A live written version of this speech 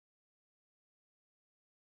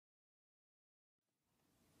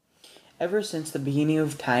Ever since the beginning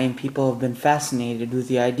of time, people have been fascinated with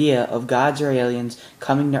the idea of gods or aliens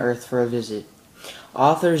coming to Earth for a visit.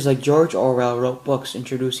 Authors like George Orwell wrote books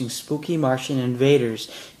introducing spooky Martian invaders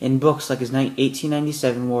in books like his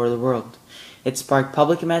 1897 War of the World. It sparked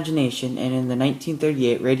public imagination, and in the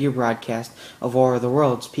 1938 radio broadcast of War of the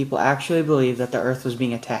Worlds, people actually believed that the Earth was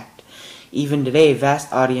being attacked. Even today,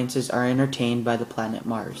 vast audiences are entertained by the planet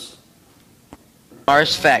Mars.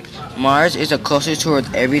 Mars fact. Mars is the closest to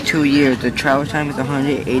Earth every 2 years. The travel time is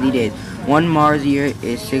 180 days. One Mars year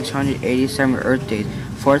is 687 Earth days.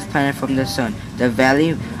 Fourth planet from the Sun. The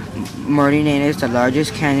Valley Meridianus, the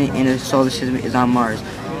largest canyon in the solar system, is on Mars.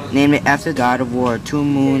 Named after the god of war. 2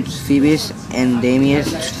 moons, Phoebus and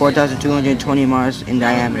Deimos, 4,220 miles in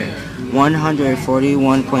diameter.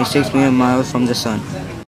 141.6 million miles from the Sun.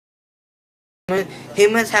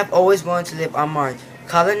 Humans have always wanted to live on Mars.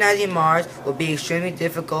 Colonizing Mars will be extremely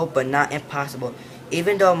difficult but not impossible.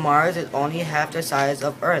 Even though Mars is only half the size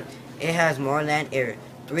of Earth, it has more land area.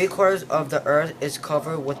 3/4 of the Earth is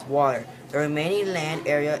covered with water. The remaining land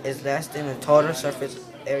area is less than the total surface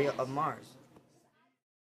area of Mars.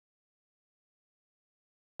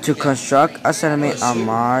 To construct a settlement on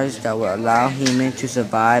Mars that will allow humans to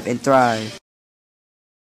survive and thrive.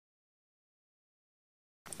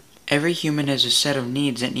 Every human has a set of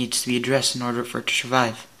needs that needs to be addressed in order for it to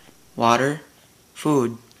survive. Water,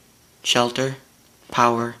 food, shelter,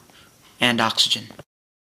 power, and oxygen.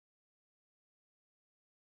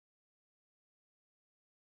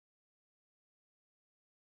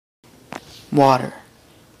 Water.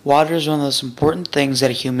 Water is one of the most important things that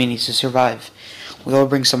a human needs to survive. We will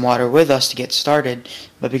bring some water with us to get started,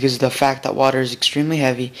 but because of the fact that water is extremely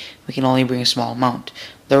heavy, we can only bring a small amount.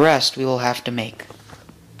 The rest we will have to make.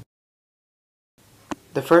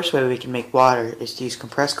 The first way we can make water is to use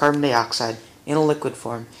compressed carbon dioxide in a liquid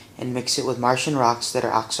form and mix it with Martian rocks that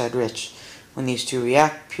are oxide rich. When these two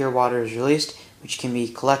react, pure water is released, which can be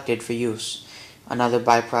collected for use. Another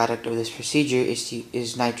byproduct of this procedure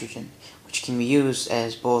is nitrogen, which can be used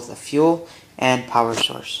as both a fuel and power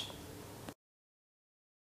source.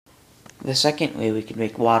 The second way we can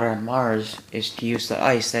make water on Mars is to use the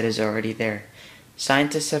ice that is already there.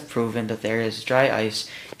 Scientists have proven that there is dry ice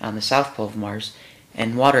on the south pole of Mars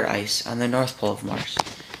and water ice on the north pole of Mars.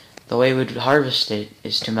 The way we would harvest it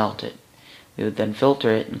is to melt it. We would then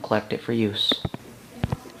filter it and collect it for use.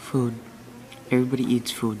 Food. Everybody eats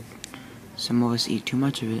food. Some of us eat too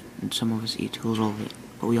much of it, and some of us eat too little of it,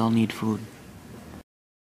 but we all need food.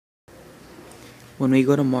 When we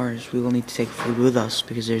go to Mars, we will need to take food with us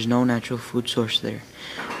because there's no natural food source there.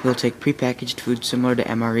 We will take prepackaged food similar to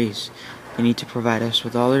MREs. They need to provide us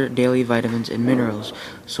with all our daily vitamins and minerals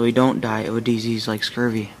so we don't die of a disease like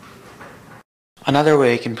scurvy. Another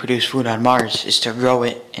way we can produce food on Mars is to grow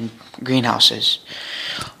it in greenhouses.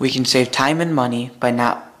 We can save time and money by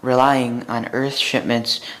not relying on Earth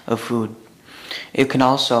shipments of food. It can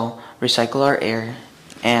also recycle our air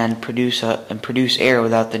and produce air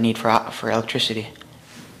without the need for electricity.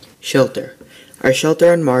 Shelter. Our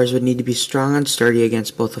shelter on Mars would need to be strong and sturdy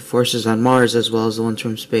against both the forces on Mars as well as the ones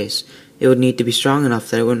from space. It would need to be strong enough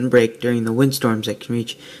that it wouldn't break during the windstorms that can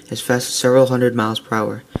reach as fast as several hundred miles per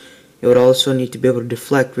hour. It would also need to be able to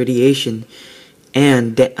deflect radiation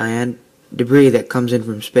and debris that comes in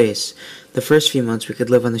from space. The first few months we could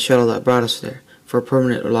live on the shuttle that brought us there. For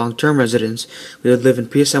permanent or long-term residence, we would live in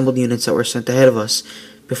pre-assembled units that were sent ahead of us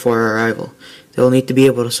before our arrival. They will need to be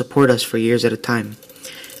able to support us for years at a time.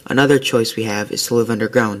 Another choice we have is to live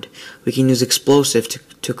underground. We can use explosive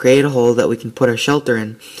to create a hole that we can put our shelter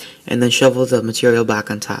in and then shovel the material back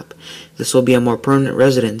on top. This will be a more permanent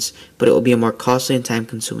residence, but it will be a more costly and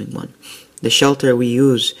time-consuming one. The shelter we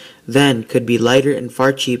use then could be lighter and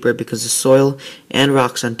far cheaper because the soil and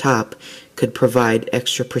rocks on top could provide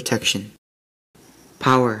extra protection.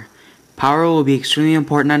 Power. Power will be extremely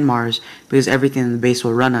important on Mars because everything in the base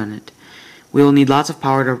will run on it. We will need lots of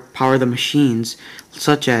power to power the machines,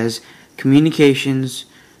 such as communications,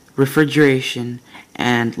 refrigeration,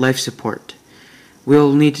 and life support. We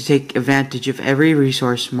will need to take advantage of every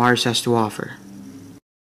resource Mars has to offer.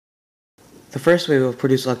 The first way we will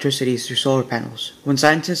produce electricity is through solar panels. When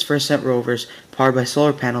scientists first sent rovers powered by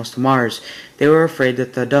solar panels to Mars, they were afraid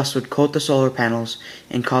that the dust would coat the solar panels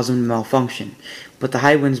and cause them to malfunction, but the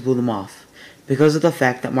high winds blew them off. Because of the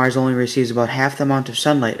fact that Mars only receives about half the amount of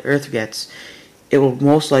sunlight Earth gets, it will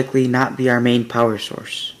most likely not be our main power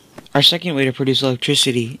source. Our second way to produce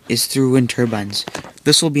electricity is through wind turbines.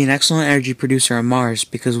 This will be an excellent energy producer on Mars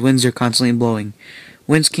because winds are constantly blowing.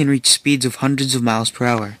 Winds can reach speeds of hundreds of miles per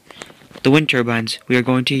hour. The wind turbines we are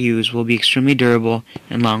going to use will be extremely durable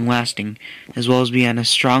and long-lasting, as well as be on a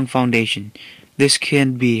strong foundation. This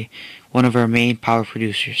can be one of our main power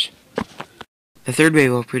producers. The third way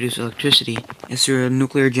we'll produce electricity is through a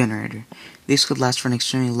nuclear generator. These could last for an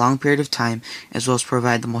extremely long period of time, as well as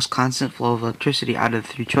provide the most constant flow of electricity out of the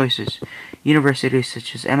three choices. Universities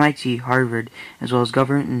such as MIT, Harvard, as well as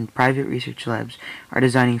government and private research labs are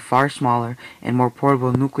designing far smaller and more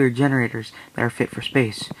portable nuclear generators that are fit for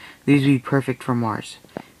space. These would be perfect for Mars.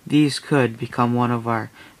 These could become one of our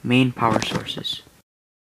main power sources.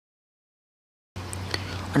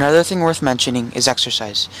 Another thing worth mentioning is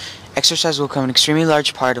exercise. Exercise will become an extremely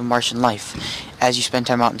large part of Martian life. As you spend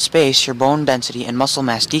time out in space, your bone density and muscle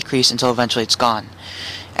mass decrease until eventually it's gone.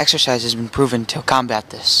 Exercise has been proven to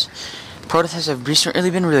combat this. Prototypes have recently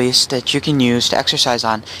been released that you can use to exercise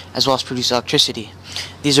on, as well as produce electricity.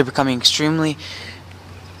 These are becoming extremely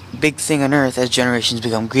big thing on Earth as generations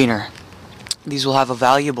become greener. These will have a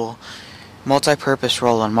valuable multi-purpose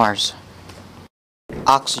role on Mars.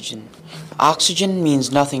 Oxygen. Oxygen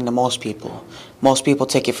means nothing to most people. Most people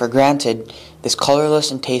take it for granted, this colorless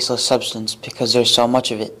and tasteless substance, because there's so much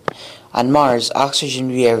of it. On Mars, oxygen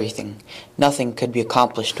would be everything. Nothing could be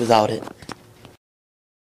accomplished without it.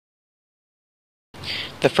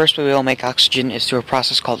 The first way we will make oxygen is through a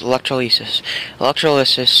process called electrolysis.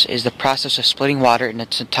 Electrolysis is the process of splitting water into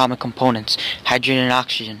its atomic components, hydrogen and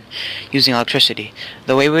oxygen, using electricity.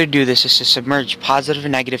 The way we would do this is to submerge positive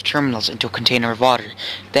and negative terminals into a container of water.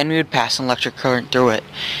 Then we would pass an electric current through it.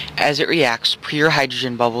 As it reacts, pure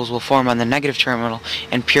hydrogen bubbles will form on the negative terminal,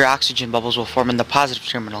 and pure oxygen bubbles will form on the positive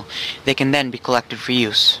terminal. They can then be collected for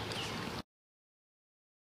use.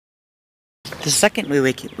 The second way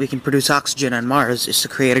we can produce oxygen on Mars is to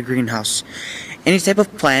create a greenhouse. Any type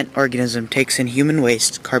of plant organism takes in human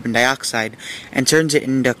waste, carbon dioxide, and turns it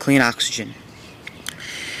into clean oxygen.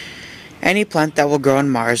 Any plant that will grow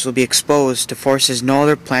on Mars will be exposed to forces no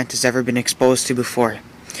other plant has ever been exposed to before.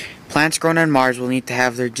 Plants grown on Mars will need to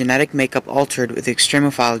have their genetic makeup altered with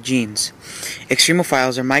extremophile genes.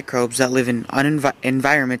 Extremophiles are microbes that live in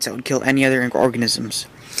environments that would kill any other organisms.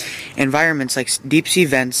 Environments like deep-sea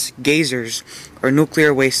vents, geysers, or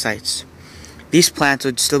nuclear waste sites. These plants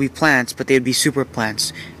would still be plants, but they would be super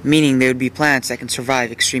plants, meaning they would be plants that can survive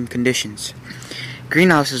extreme conditions.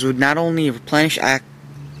 Greenhouses would not only replenish air,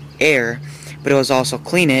 but it would also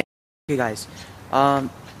clean it. Okay guys, I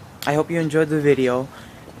hope you enjoyed the video,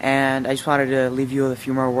 and I just wanted to leave you with a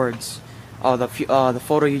few more words. The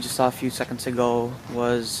photo you just saw a few seconds ago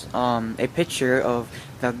was a picture of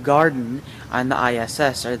the garden on the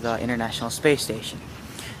ISS, or the International Space Station.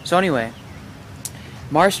 So anyway,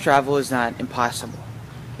 Mars travel is not impossible.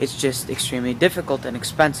 It's just extremely difficult and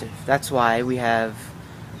expensive. That's why we have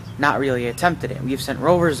not really attempted it. We've sent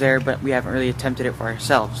rovers there, but we haven't really attempted it for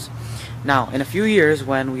ourselves. Now, in a few years,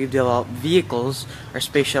 when we've developed vehicles or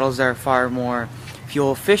space shuttles that are far more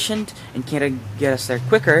fuel efficient and can get us there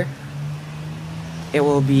quicker, it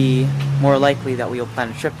will be more likely that we will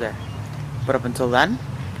plan a trip there. But up until then,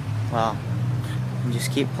 well,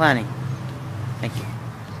 just keep planning. Thank you.